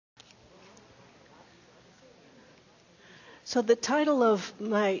So the title of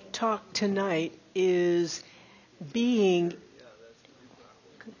my talk tonight is Being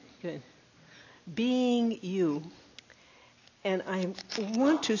You. And I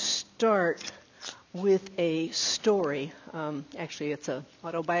want to start with a story. Actually, it's an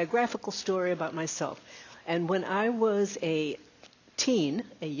autobiographical story about myself. And when I was a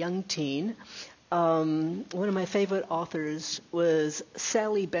young teen, one of my favorite authors was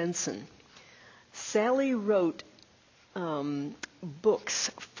Sally Benson. Sally wrote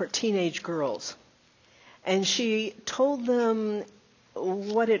books for teenage girls. And she told them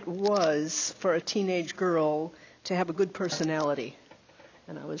what it was for a teenage girl to have a good personality.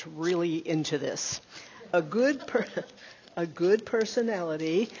 And I was really into this. A good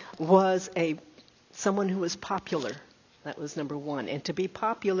personality was someone who was popular. That was number one. And to be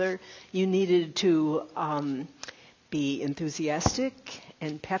popular, you needed to be enthusiastic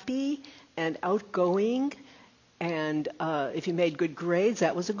and peppy and outgoing. And if you made good grades,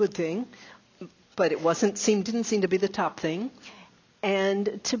 that was a good thing. But it didn't seem to be the top thing.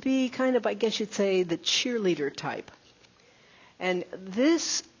 And to be kind of, I guess you'd say, the cheerleader type. And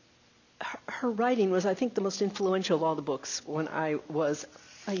her writing was, I think, the most influential of all the books when I was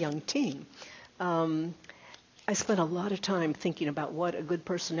a young teen. I spent a lot of time thinking about what a good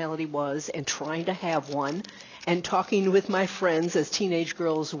personality was and trying to have one, and talking with my friends, as teenage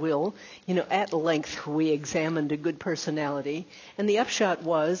girls will. At length we examined a good personality. And the upshot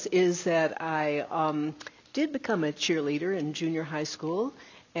is that I did become a cheerleader in junior high school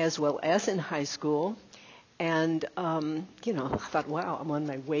as well as in high school. And, I thought, wow, I'm on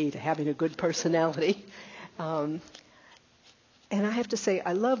my way to having a good personality. And I have to say,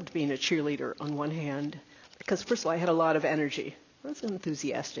 I loved being a cheerleader on one hand, because first of all, I had a lot of energy. I was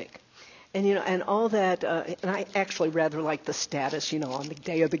enthusiastic. And, and all that, and I actually rather liked the status, on the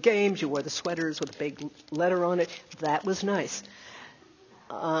day of the games, you wore the sweaters with a big letter on it. That was nice.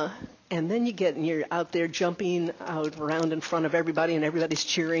 And then you're out there jumping out around in front of everybody, and everybody's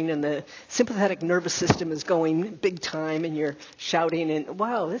cheering, and the sympathetic nervous system is going big time, and you're shouting, and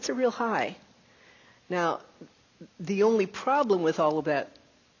wow, that's a real high. Now, the only problem with all of that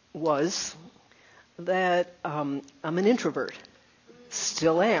was that I'm an introvert.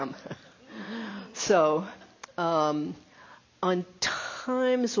 Still am. So on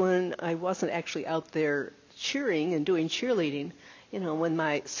times when I wasn't actually out there cheering and doing cheerleading, when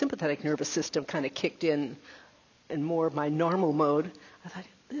my sympathetic nervous system kind of kicked in more of my normal mode, I thought,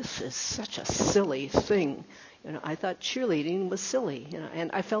 this is such a silly thing. I thought cheerleading was silly,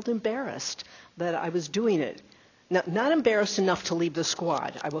 and I felt embarrassed that I was doing it. Now, not embarrassed enough to leave the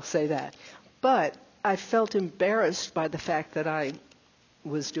squad, I will say that, but I felt embarrassed by the fact that I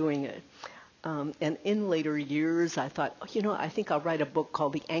was doing it. And in later years, I thought, I think I'll write a book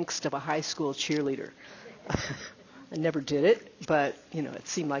called The Angst of a High School Cheerleader. I never did it, but, it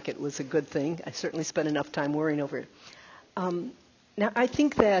seemed like it was a good thing. I certainly spent enough time worrying over it. Now, I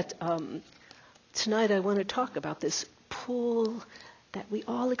think that tonight I want to talk about this pull that we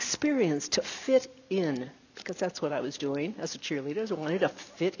all experience to fit in, because that's what I was doing as a cheerleader. I wanted to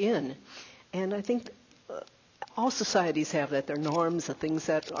fit in. And I think all societies have that. They're norms, the things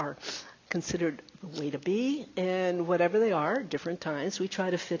that are considered the way to be, and whatever they are, different times, we try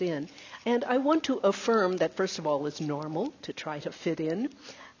to fit in. And I want to affirm that, first of all, it's normal to try to fit in.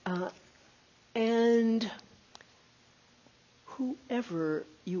 And whoever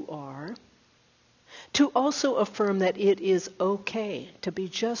you are, to also affirm that it is okay to be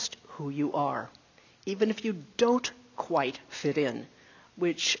just who you are, even if you don't quite fit in,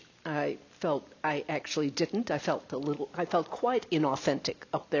 which I felt I actually didn't. I felt quite inauthentic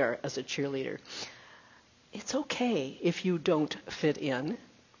up there as a cheerleader. It's okay if you don't fit in.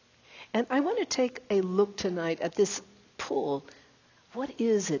 And I want to take a look tonight at this pull. What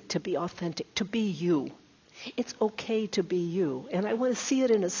is it to be authentic, to be you? It's okay to be you. And I want to see it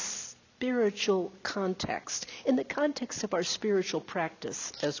in a spiritual context, in the context of our spiritual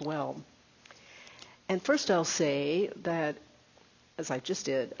practice as well. And first I'll say that, as I just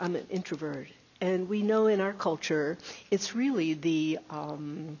did, I'm an introvert. And we know in our culture, it's really the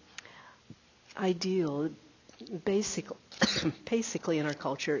ideal, basically in our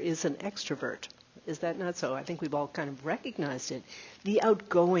culture, is an extrovert. Is that not so? I think we've all kind of recognized it. The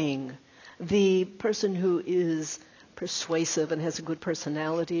outgoing, the person who is persuasive and has a good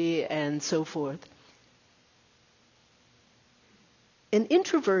personality and so forth. An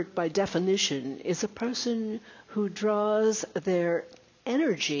introvert, by definition, is a person who draws their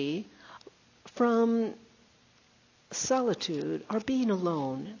energy from solitude or being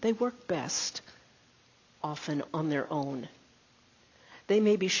alone. They work best often on their own. They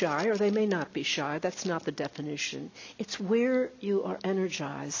may be shy or they may not be shy. That's not the definition. It's where you are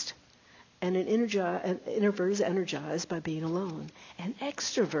energized. And an introvert is energized by being alone. An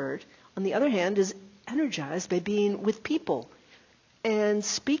extrovert, on the other hand, is energized by being with people and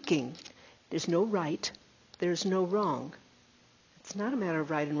speaking. There's no right. There's no wrong. It's not a matter of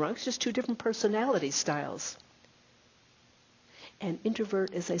right and wrong. It's just two different personality styles. An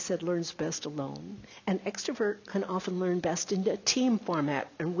introvert, as I said, learns best alone. An extrovert can often learn best in a team format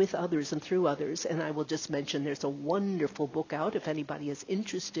and with others and through others. And I will just mention there's a wonderful book out, if anybody is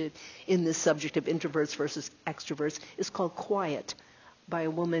interested in this subject of introverts versus extroverts. It's called Quiet by a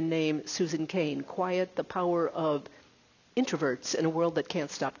woman named Susan Cain. Quiet, the Power of Introverts in a World That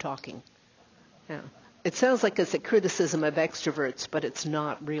Can't Stop Talking. Yeah. It sounds like it's a criticism of extroverts, but it's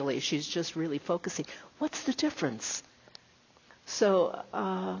not really. She's just really focusing. What's the difference? So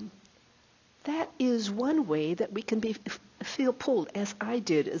that is one way that we can feel pulled, as I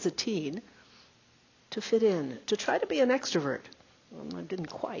did as a teen, to fit in, to try to be an extrovert. Well, I didn't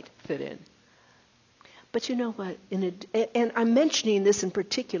quite fit in. But you know what? And I'm mentioning this in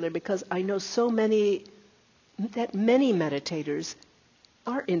particular because I know many meditators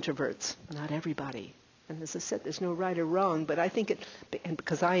are introverts. Not everybody. And as I said, there's no right or wrong, but I think and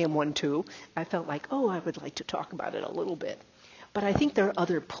because I am one too, I felt like, I would like to talk about it a little bit. But I think there are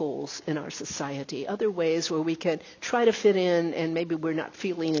other pulls in our society, other ways where we can try to fit in, and maybe we're not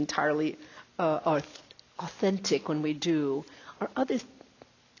feeling entirely authentic when we do, or other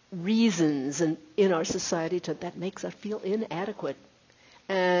reasons in our society that makes us feel inadequate.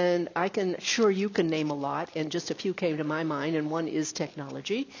 And sure you can name a lot, and just a few came to my mind, and one is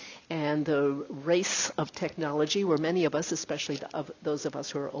technology, and the race of technology where many of us, especially those of us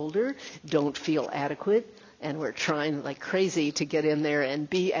who are older, don't feel adequate. And we're trying like crazy to get in there and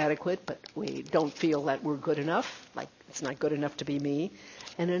be adequate, but we don't feel that we're good enough, like it's not good enough to be me.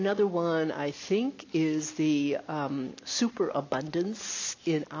 And another one, I think, is the superabundance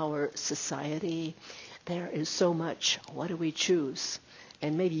in our society. There is so much. What do we choose?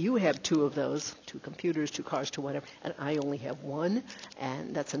 And maybe you have two of those, 2 computers, 2 cars, 2 whatever, and I only have one.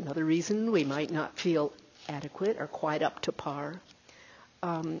 And that's another reason we might not feel adequate or quite up to par.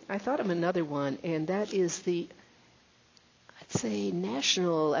 I thought of another one, and that is the, I'd say,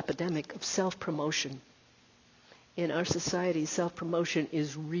 national epidemic of self-promotion. In our society, self-promotion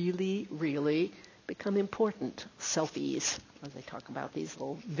is really, really become important. Selfies, as they talk about these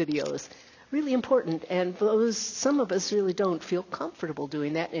little videos, really important. And some of us really don't feel comfortable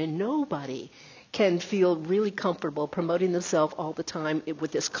doing that, and nobody can feel really comfortable promoting themselves all the time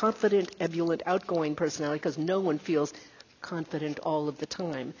with this confident, ebullient, outgoing personality, because no one feels confident all of the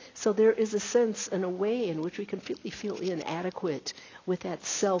time. So there is a sense and a way in which we can really feel inadequate with that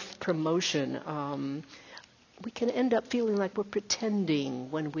self-promotion. We can end up feeling like we're pretending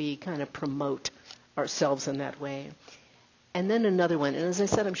when we kind of promote ourselves in that way. And then another one, and as I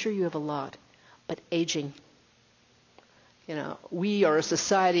said, I'm sure you have a lot, but aging. You know, we are a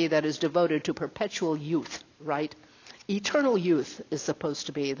society that is devoted to perpetual youth, right? Eternal youth is supposed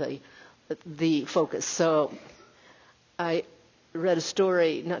to be the focus. So I read a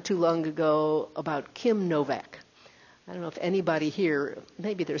story not too long ago about Kim Novak. I don't know if anybody here,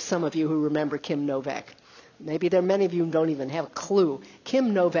 maybe there's some of you who remember Kim Novak. Maybe there are many of you who don't even have a clue.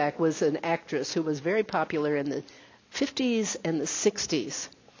 Kim Novak was an actress who was very popular in the 50s and the 60s.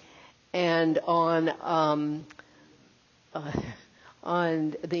 And on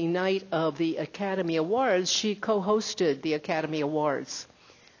the night of the Academy Awards, she co-hosted the Academy Awards.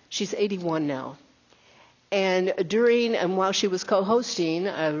 She's 81 now. And while she was co-hosting,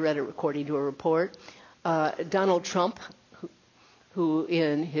 I read it according to a report, Donald Trump, who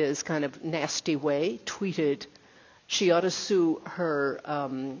in his kind of nasty way tweeted she ought to sue her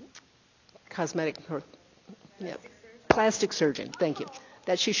plastic surgeon, thank you,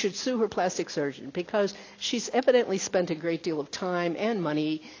 that she should sue her plastic surgeon because she's evidently spent a great deal of time and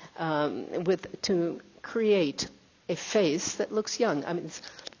money to create a face that looks young. I mean, the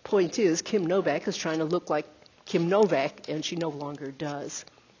point is Kim Novak is trying to look like Kim Novak, and she no longer does.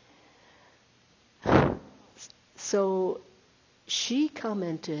 So she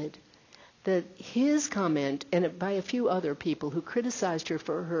commented that his comment, and by a few other people who criticized her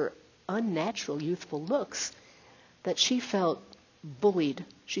for her unnatural youthful looks, that she felt bullied.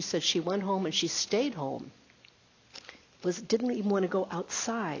 She said she went home and she stayed home. Didn't even want to go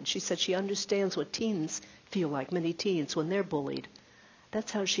outside. She said she understands what teens feel like, many teens, when they're bullied.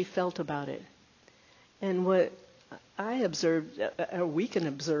 That's how she felt about it. And what I observed, or we can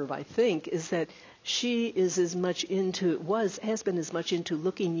observe, I think, is that she is has been as much into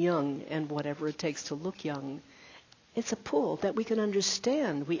looking young and whatever it takes to look young, It's a pull that we can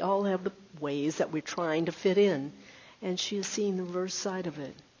understand. We all have the ways that we're trying to fit in. And she is seeing the reverse side of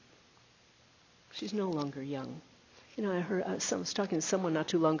it. She's no longer young. You know, I was talking to someone not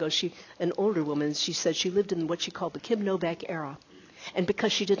too long ago, an older woman, she said she lived in what she called the Kim Novak era. And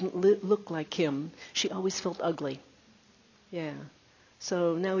because she didn't look like Kim, she always felt ugly. Yeah.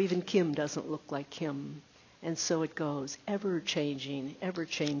 So now even Kim doesn't look like Kim. And so it goes, ever changing, ever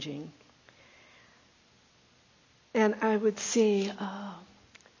changing. And I would say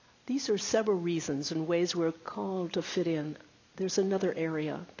these are several reasons and ways we're called to fit in. There's another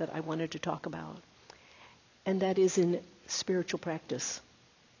area that I wanted to talk about, and that is in spiritual practice.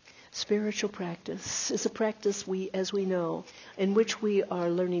 Spiritual practice is a practice, as we know, in which we are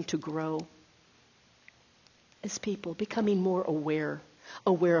learning to grow as people, becoming more aware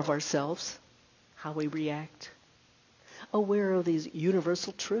of ourselves, how we react, aware of these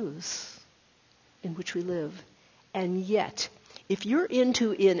universal truths in which we live. And yet, if you're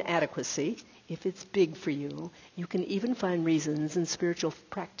into inadequacy, if it's big for you, you can even find reasons in spiritual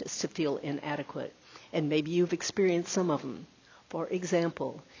practice to feel inadequate. And maybe you've experienced some of them. For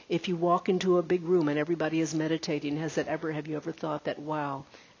example, if you walk into a big room and everybody is meditating, have you ever thought that, wow,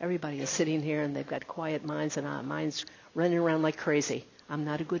 everybody is sitting here and they've got quiet minds and mine's running around like crazy. I'm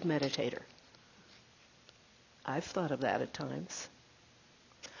not a good meditator. I've thought of that at times.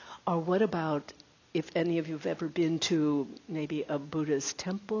 Or what about if any of you have ever been to maybe a Buddhist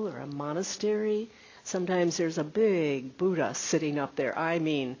temple or a monastery? Sometimes there's a big Buddha sitting up there. I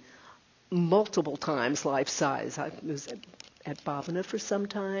mean, multiple times life-size. I was at Bhavana for some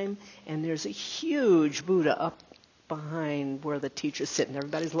time, and there's a huge Buddha up behind where the teacher's sitting.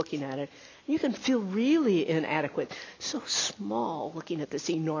 Everybody's looking at it. You can feel really inadequate, so small looking at this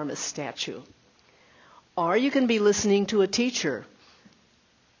enormous statue. Or you can be listening to a teacher,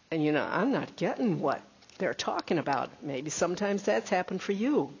 and I'm not getting what they're talking about. Maybe sometimes that's happened for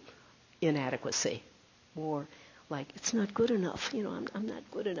you, inadequacy. Or like, it's not good enough. I'm not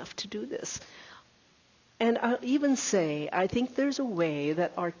good enough to do this. And I'll even say, I think there's a way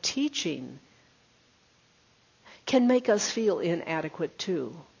that our teaching can make us feel inadequate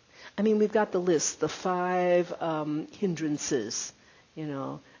too. I mean, we've got the list, the 5 hindrances,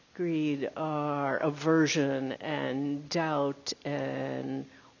 greed, aversion, and doubt, and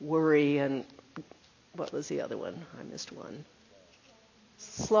worry, and what was the other one? I missed one.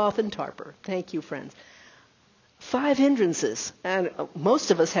 Sloth and torpor. Thank you, friends. 5 hindrances, and most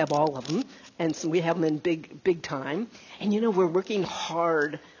of us have all of them, and so we have them in big time. And we're working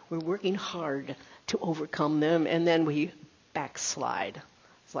hard. We're working hard to overcome them, and then we backslide.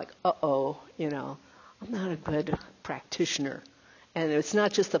 It's like, I'm not a good practitioner. And it's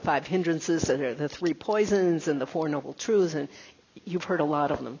not just the 5 hindrances, there are the 3 poisons and the 4 noble truths, and you've heard a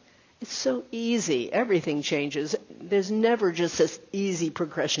lot of them. It's so easy. Everything changes. There's never just this easy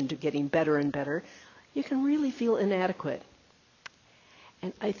progression to getting better and better. You can really feel inadequate.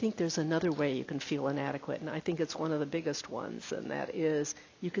 And I think there's another way you can feel inadequate, and I think it's one of the biggest ones, and that is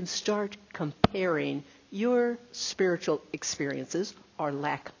you can start comparing your spiritual experiences, or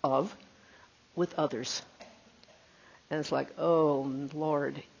lack of, with others. And it's like, oh,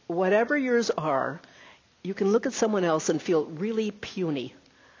 Lord, whatever yours are, you can look at someone else and feel really puny.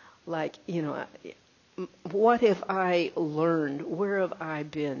 Like, what have I learned? Where have I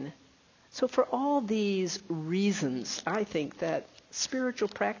been? So for all these reasons, I think that spiritual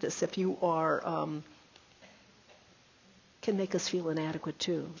practice, if you are, can make us feel inadequate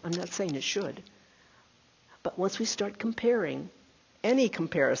too. I'm not saying it should. But once we start comparing, any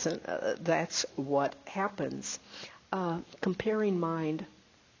comparison, that's what happens. Comparing mind,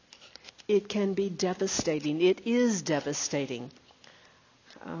 it can be devastating. It is devastating.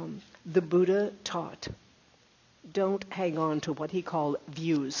 The Buddha taught, don't hang on to what he called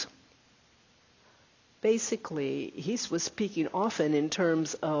views. Basically, he was speaking often in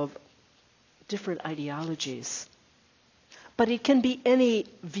terms of different ideologies. But it can be any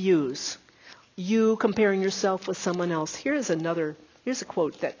views. You comparing yourself with someone else. Here's a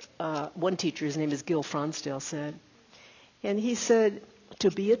quote that one teacher, his name is Gil Fronsdale, said. And he said, to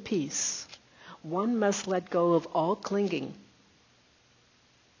be at peace, one must let go of all clinging.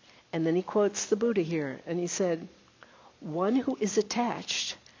 And then he quotes the Buddha here, and he said, one who is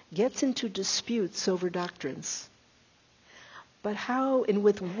attached gets into disputes over doctrines. But how and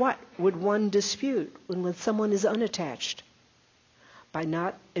with what would one dispute when someone is unattached? By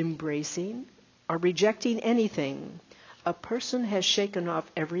not embracing or rejecting anything, a person has shaken off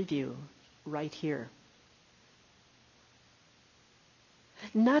every view right here.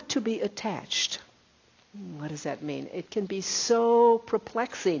 Not to be attached What does that mean? It can be so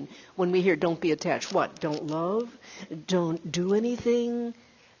perplexing when we hear don't be attached. What? Don't love? Don't do anything?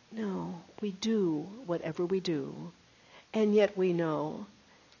 No, we do whatever we do. And yet we know,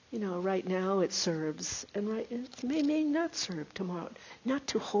 right now it serves, and it may not serve tomorrow. Not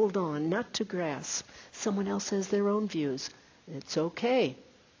to hold on, not to grasp. Someone else has their own views. It's okay.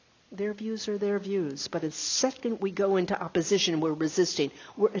 Their views are their views. But the second we go into opposition, we're resisting.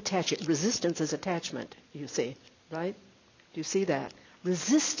 We're attaching. Resistance is attachment, you see, right? Do you see that?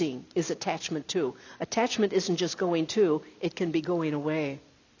 Resisting is attachment too. Attachment isn't just going to, it can be going away.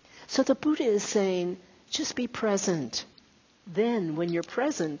 So the Buddha is saying, just be present. Then, when you're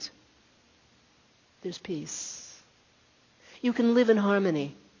present, there's peace. You can live in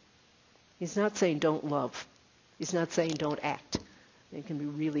harmony. He's not saying don't love. He's not saying don't act. It can be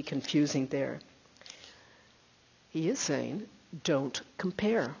really confusing there. He is saying don't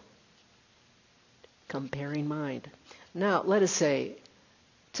compare. Comparing mind. Now, let us say,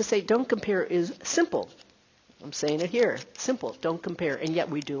 to say don't compare is simple. I'm saying it here. Simple. Don't compare. And yet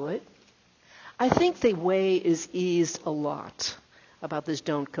we do it. I think the way is eased a lot about this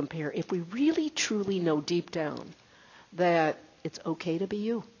don't compare if we really truly know deep down that it's okay to be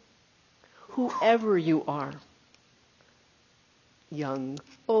you. Whoever you are. Young,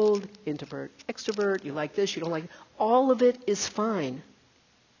 old, introvert, extrovert, you like this, you don't like it. All of it is fine.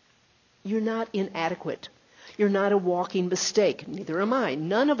 You're not inadequate. You're not a walking mistake. Neither am I.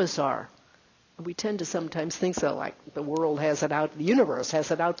 None of us are. We tend to sometimes think so, like the world has it out, the universe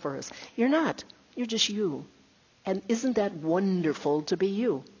has it out for us. You're not. You're just you. And isn't that wonderful to be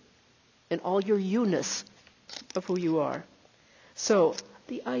you? And all your you-ness of who you are. So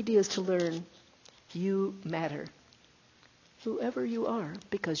the idea is to learn you matter. Whoever you are,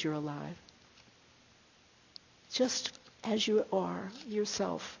 because you're alive. Just as you are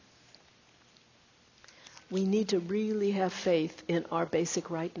yourself. We need to really have faith in our basic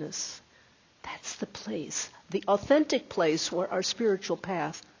rightness. That's the place, the authentic place where our spiritual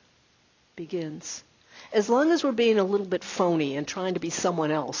path begins. As long as we're being a little bit phony and trying to be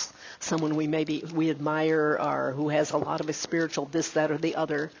someone else, someone we admire or who has a lot of a spiritual this, that, or the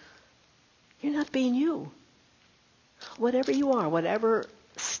other, you're not being you. Whatever you are, whatever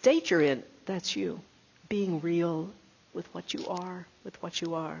state you're in, that's you. Being real with what you are, with what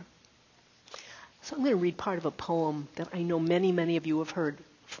you are. So I'm going to read part of a poem that I know many, many of you have heard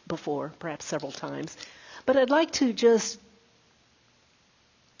before, perhaps several times. But I'd like to just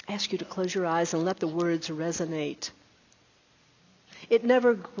ask you to close your eyes and let the words resonate. It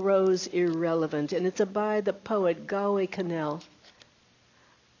never grows irrelevant, and it's by the poet Galway Connell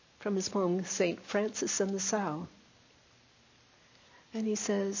from his poem St. Francis and the Sow. And he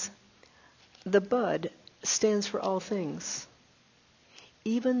says, the bud stands for all things,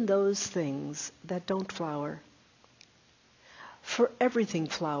 even those things that don't flower. For everything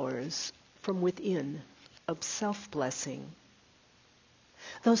flowers from within of self-blessing.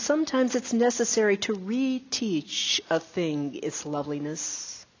 Though sometimes it's necessary to reteach a thing its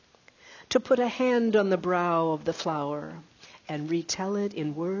loveliness, to put a hand on the brow of the flower and retell it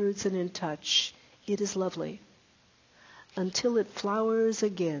in words and in touch, it is lovely, until it flowers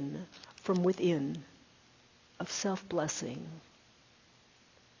again from within of self-blessing.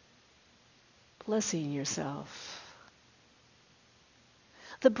 Blessing yourself.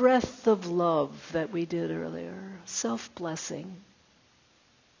 The breath of love that we did earlier, self-blessing,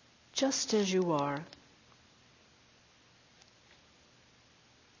 just as you are.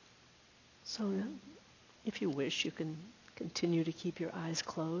 So if you wish, you can continue to keep your eyes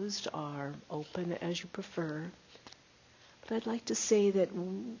closed or open as you prefer. But I'd like to say that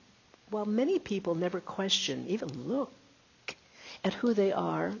while many people never question, even look at who they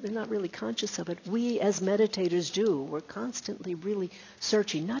are, they're not really conscious of it. We as meditators do. We're constantly really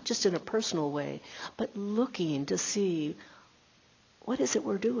searching, not just in a personal way, but looking to see what is it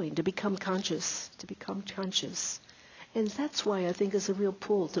we're doing to become conscious, And that's why I think it's a real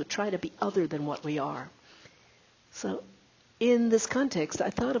pull to try to be other than what we are. So in this context, I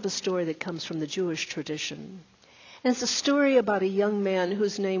thought of a story that comes from the Jewish tradition. And it's a story about a young man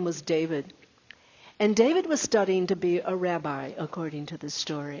whose name was David. And David was studying to be a rabbi, according to this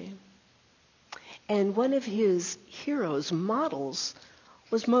story. And one of his heroes, models,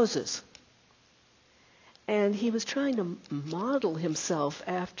 was Moses. And he was trying to model himself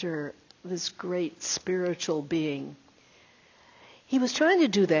after this great spiritual being. He was trying to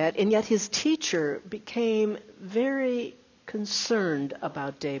do that, and yet his teacher became very concerned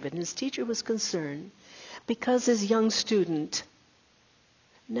about David. And his teacher was concerned because his young student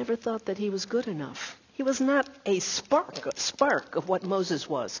never thought that he was good enough. He was not a spark of what Moses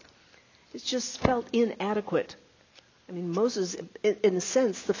was. It just felt inadequate. I mean, Moses, in a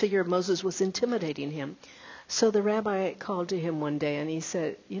sense, the figure of Moses was intimidating him. So the rabbi called to him one day and he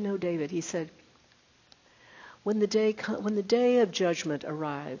said, you know, David, he said, when the day of judgment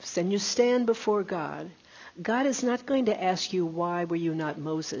arrives and you stand before God, God is not going to ask you, why were you not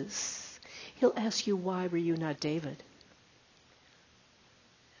Moses? He'll ask you, why were you not David?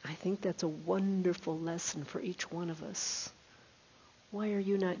 I think that's a wonderful lesson for each one of us. Why are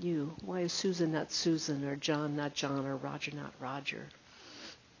you not you? Why is Susan not Susan, or John not John, or Roger not Roger?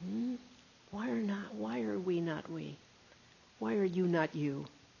 Why are we not we? Why are you not you?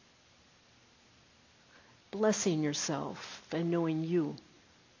 Blessing yourself and knowing you.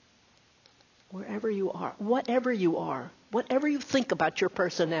 Wherever you are, whatever you think about your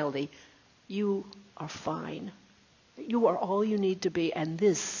personality, you are fine. You are all you need to be, and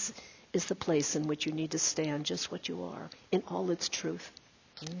this is the place in which you need to stand, just what you are, in all its truth.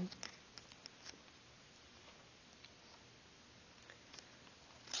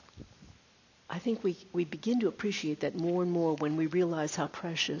 I think we begin to appreciate that more and more when we realize how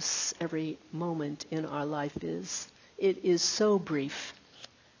precious every moment in our life is. It is so brief.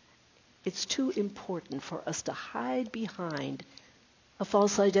 It's too important for us to hide behind a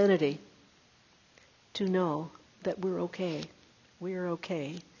false identity to know that we're okay. We're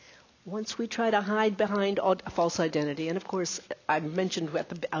okay. Once we try to hide behind a false identity, and of course I mentioned at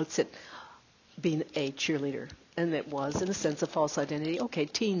the outset being a cheerleader, and it was, in a sense, a false identity. Okay,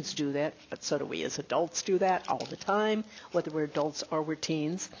 teens do that, but so do we as adults do that all the time, whether we're adults or we're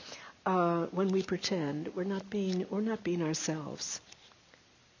teens. When we pretend, we're not being ourselves.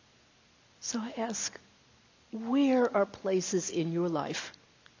 So I ask, where are places in your life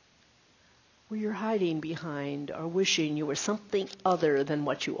where you're hiding behind or wishing you were something other than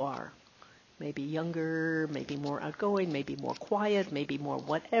what you are? Maybe younger, maybe more outgoing, maybe more quiet, maybe more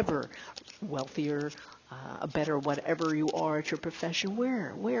whatever, wealthier, a better whatever you are at your profession.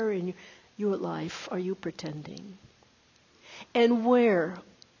 Where in your life are you pretending? And where,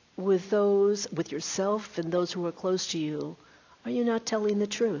 with yourself and those who are close to you, are you not telling the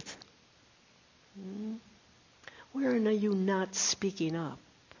truth? Where are you not speaking up?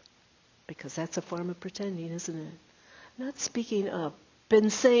 Because that's a form of pretending, isn't it? Not speaking up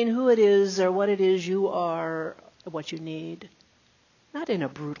and saying who it is or what it is you are, what you need. Not in a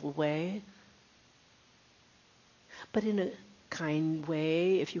brutal way, but in a kind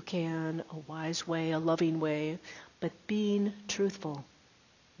way, if you can, a wise way, a loving way, but being truthful.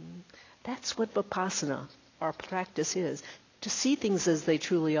 That's what Vipassana, our practice, is. To see things as they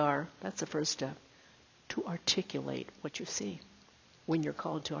truly are, that's the first step. To articulate what you see when you're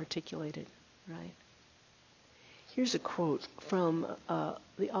called to articulate it, right? Here's a quote from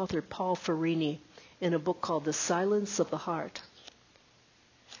the author Paul Ferrini in a book called The Silence of the Heart.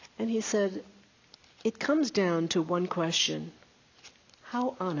 And he said, it comes down to one question.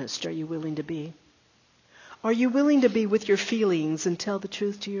 How honest are you willing to be? Are you willing to be with your feelings and tell the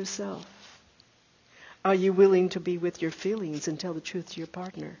truth to yourself? Are you willing to be with your feelings and tell the truth to your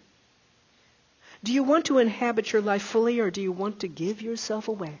partner? Do you want to inhabit your life fully, or do you want to give yourself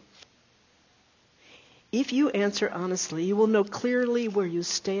away? If you answer honestly, you will know clearly where you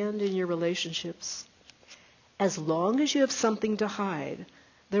stand in your relationships. As long as you have something to hide,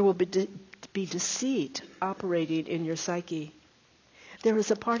 there will be deceit operating in your psyche. There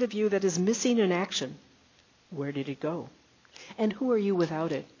is a part of you that is missing in action. Where did it go? And who are you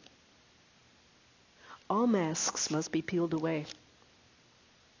without it? All masks must be peeled away.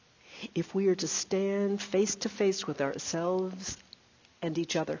 If we are to stand face to face with ourselves and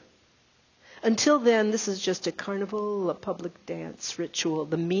each other. Until then, this is just a carnival, a public dance ritual,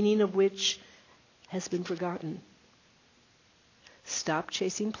 the meaning of which has been forgotten. Stop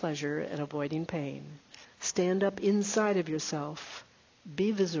chasing pleasure and avoiding pain. Stand up inside of yourself.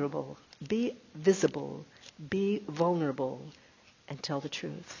 Be visible, be vulnerable, and tell the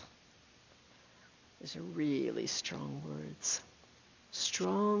truth. These are really strong words.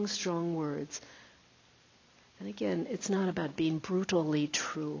 Strong, strong words. And again, it's not about being brutally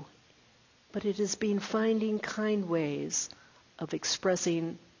true, but it is finding kind ways of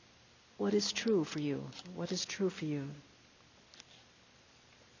expressing what is true for you. What is true for you?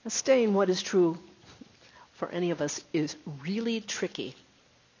 Now, staying what is true for any of us is really tricky,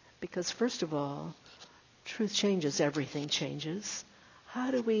 because first of all, truth changes, everything changes. How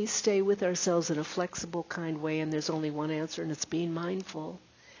do we stay with ourselves in a flexible, kind way? And there's only one answer, and it's being mindful,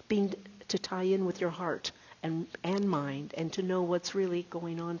 to tie in with your heart and mind, and to know what's really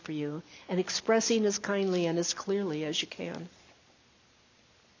going on for you, and expressing as kindly and as clearly as you can.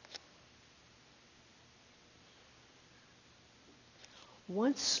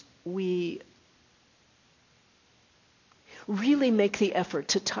 Once we really make the effort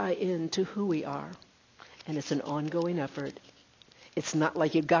to tie in to who we are. And it's an ongoing effort. It's not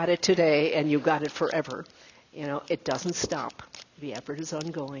like you got it today and you got it forever. It doesn't stop. The effort is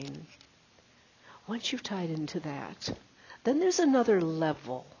ongoing. Once you've tied into that, then there's another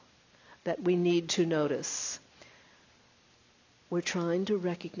level that we need to notice. We're trying to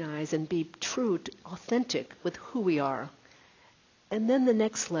recognize and be true, authentic with who we are. And then the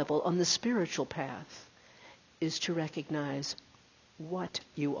next level on the spiritual path is to recognize what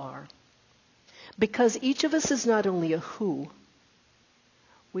you are. Because each of us is not only a who,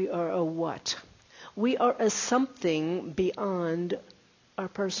 we are a what. We are a something beyond our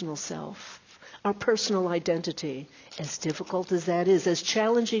personal self, our personal identity. As difficult as that is, as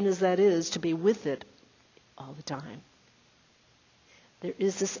challenging as that is to be with it all the time. There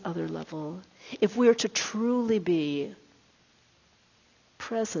is this other level. If we are to truly be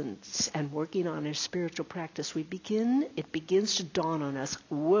present and working on our spiritual practice, it begins to dawn on us,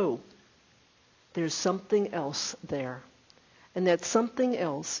 whoa, there's something else there. And that something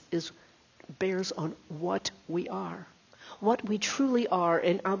else bears on what we are. What we truly are,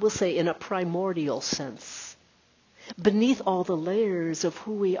 and I will say in a primordial sense. Beneath all the layers of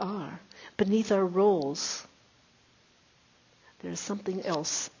who we are, beneath our roles, there's something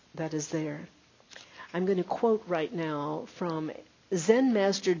else that is there. I'm going to quote right now from Zen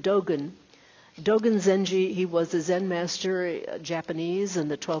Master Dogen. Dogen Zenji, he was a Zen master, Japanese, in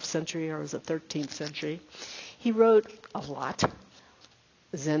the 12th century or the 13th century. He wrote a lot.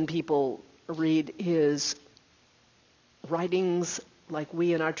 Zen people read his writings like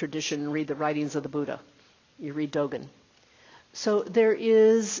we in our tradition read the writings of the Buddha. You read Dogen. So there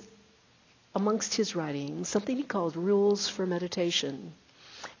is, amongst his writings, something he called rules for meditation.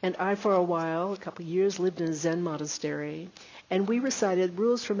 And I, for a while, a couple of years, lived in a Zen monastery, and we recited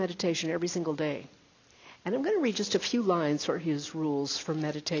rules for meditation every single day. And I'm going to read just a few lines for his rules for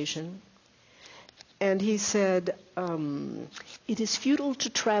meditation. And he said, it is futile to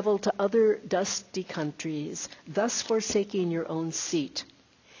travel to other dusty countries, thus forsaking your own seat.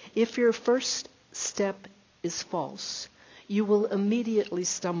 If your first step is false, you will immediately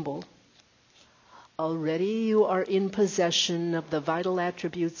stumble. Already you are in possession of the vital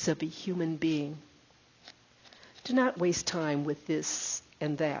attributes of a human being. Do not waste time with this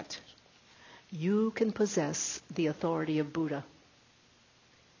and that. You can possess the authority of Buddha.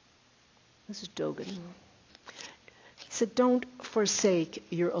 This is Dogen. He said, don't forsake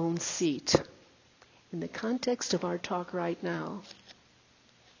your own seat. In the context of our talk right now,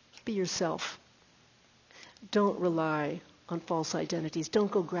 be yourself. Don't rely on false identities.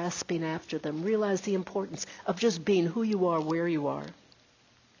 Don't go grasping after them. Realize the importance of just being who you are, where you are.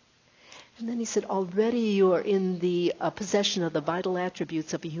 And then he said, already you are in the possession of the vital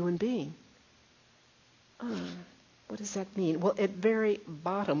attributes of a human being. What does that mean? Well, at very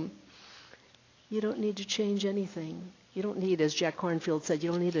bottom, you don't need to change anything. You don't need, as Jack Kornfield said,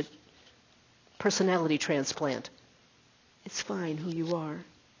 you don't need a personality transplant. It's fine who you are.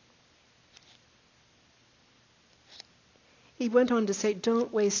 He went on to say,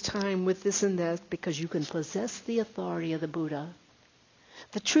 don't waste time with this and that because you can possess the authority of the Buddha.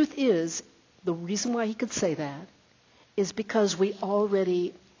 The truth is, the reason why he could say that is because we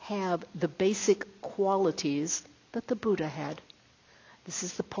already have the basic qualities that the Buddha had. This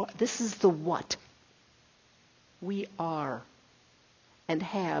is the what. We are and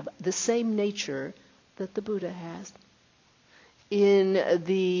have the same nature that the Buddha has. In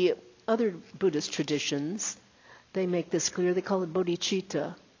the other Buddhist traditions, they make this clear. They call it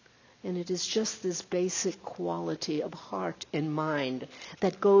bodhicitta. And it is just this basic quality of heart and mind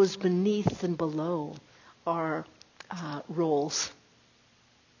that goes beneath and below our roles.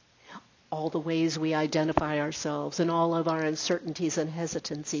 All the ways we identify ourselves and all of our uncertainties and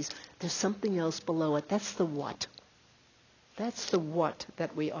hesitancies. There's something else below it. That's the what. That's the what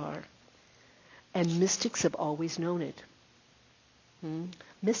that we are. And mystics have always known it.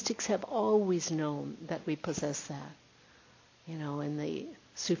 Mystics have always known that we possess that. In the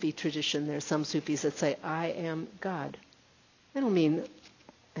Sufi tradition, there are some Sufis that say, I am God. I don't mean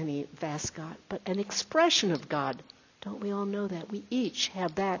any vast God, but an expression of God. Don't we all know that? We each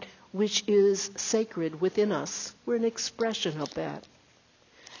have that which is sacred within us. We're an expression of that.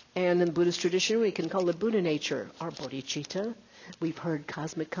 And in the Buddhist tradition, we can call it Buddha nature, or bodhicitta. We've heard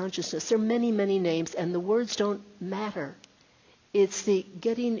cosmic consciousness. There are many, many names, and the words don't matter. It's the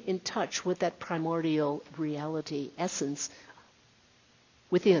getting in touch with that primordial reality, essence,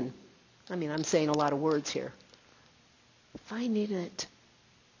 within. I'm saying a lot of words here. Finding it.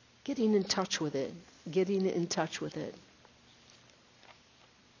 Getting in touch with it. Getting in touch with it.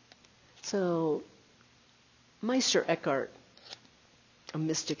 So Meister Eckhart, a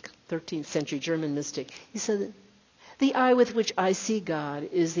mystic, 13th century German mystic, he said, the eye with which I see God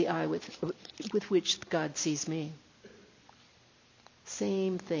is the eye with which God sees me.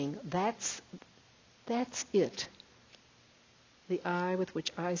 Same thing. That's it. The eye with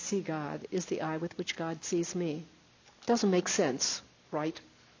which I see God is the eye with which God sees me. Doesn't make sense, right?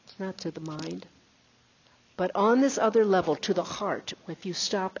 Not to the mind. But on this other level, to the heart, if you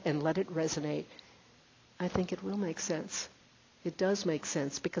stop and let it resonate, I think it will make sense. It does make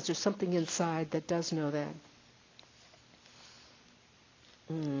sense because there's something inside that does know that.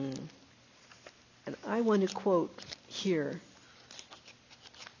 And I want to quote here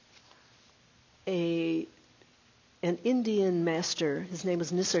an Indian master. His name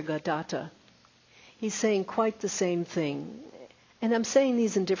is Nisargadatta. He's saying quite the same thing. And I'm saying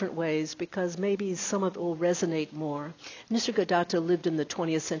these in different ways because maybe some of it will resonate more. Nisargadatta lived in the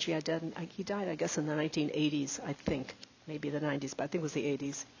 20th century. He died, I guess, in the 1980s, I think. Maybe the 90s, but I think it was the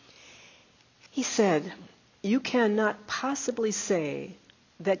 80s. He said, you cannot possibly say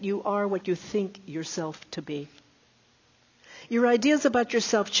that you are what you think yourself to be. Your ideas about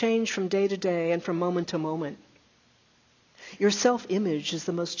yourself change from day to day and from moment to moment. Your self-image is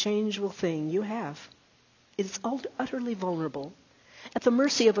the most changeable thing you have. It is utterly vulnerable, at the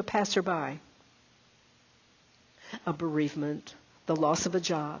mercy of a passerby. A bereavement, the loss of a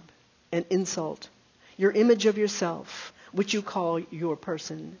job, an insult. Your image of yourself, which you call your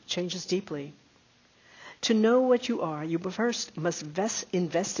person, changes deeply. To know what you are, you first must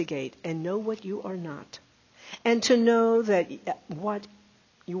investigate and know what you are not. And to know that what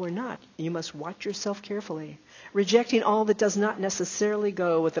you are not, you must watch yourself carefully, rejecting all that does not necessarily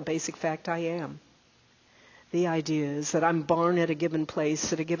go with the basic fact I am. The idea is that I'm born at a given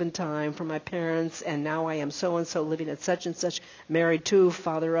place at a given time for my parents, and now I am so-and-so living at such and such, married to,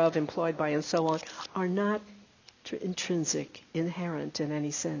 father of, employed by, and so on, are not intrinsic, inherent in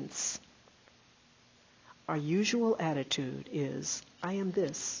any sense. Our usual attitude is, I am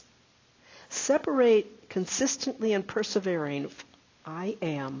this. Separate consistently and persevering I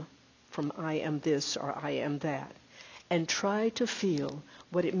am from I am this or I am that, and try to feel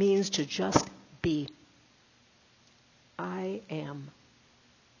what it means to just be. I am.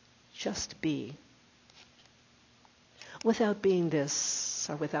 Just be. Without being this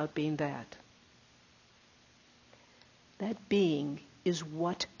or without being that. That being is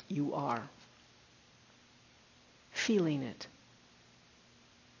what you are. Feeling it.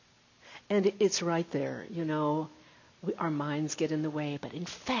 And it's right there, our minds get in the way, but in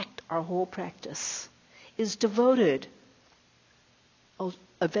fact, our whole practice is devoted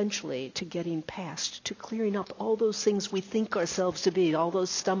eventually to getting past, to clearing up all those things we think ourselves to be, all those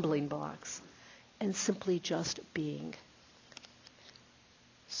stumbling blocks, and simply just being.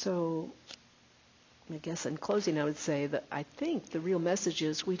 So, I guess in closing I would say that I think the real message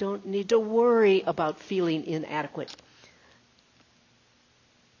is we don't need to worry about feeling inadequate,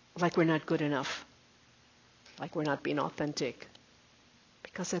 like we're not good enough, like we're not being authentic.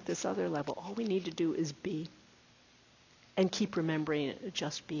 Because at this other level, all we need to do is be. And keep remembering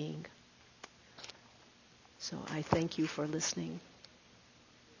just being. So I thank you for listening.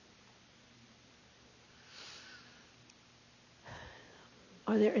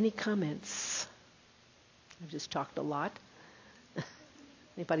 Are there any comments? I've just talked a lot.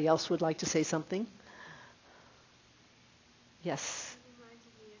 Anybody else would like to say something? Yes.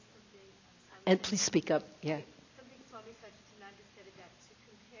 And please speak up. Yeah. Something Swami Satchidananda said about to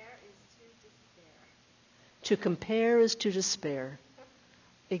compare is to despair. To compare is to despair.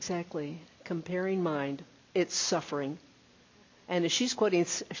 Exactly. Comparing mind, it's suffering. And as she's quoting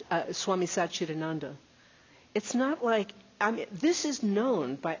Swami Satchidananda, it's not like, this is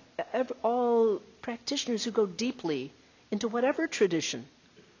known by all practitioners who go deeply into whatever tradition.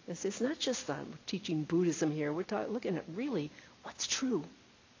 It's not just that we're teaching Buddhism here. We're looking at really what's true.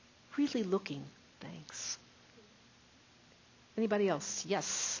 Really looking. Thanks. Anybody else?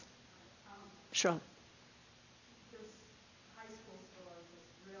 Yes. Sure. This high school story just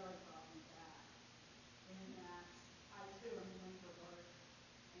really brought me back in that I too am an introvert,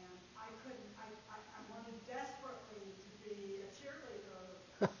 and I wanted desperately to be a cheerleader,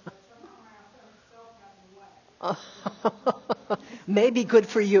 but somehow myself got in the way. Maybe good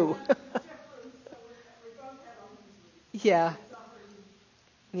for you. So we both had our reasons. Yeah.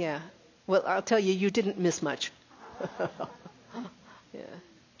 Yeah. Well, I'll tell you, you didn't miss much. Yeah.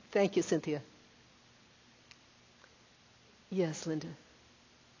 Thank you, Cynthia. Yes, Linda.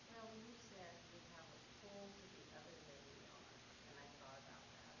 Well, you said we have a pull to the other than we are, and I thought about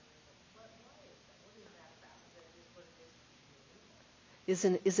that. Why is that? What is that about? Is that just what it is for you?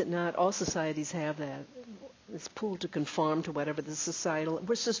 Is it not? All societies have that. This pull to conform to whatever the societal.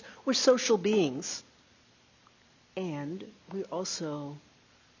 We're social beings, and we also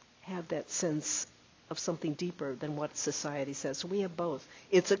have that sense of something deeper than what society says. So we have both.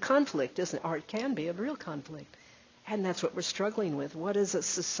 It's a conflict, isn't it? Or it can be a real conflict. And that's what we're struggling with. What is the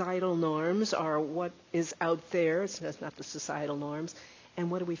societal norms, or what is out there? It's not the societal norms. And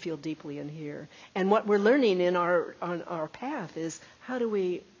what do we feel deeply in here? And what we're learning on our path is, how do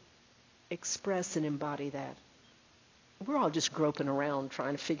we express and embody that? We're all just groping around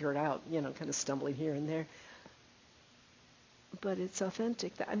trying to figure it out, kind of stumbling here and there. But it's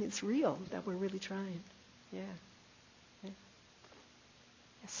authentic. It's real that we're really trying. Yeah.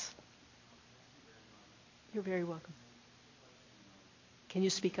 Yes. You're very welcome. Can you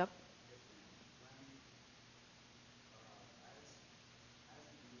speak up?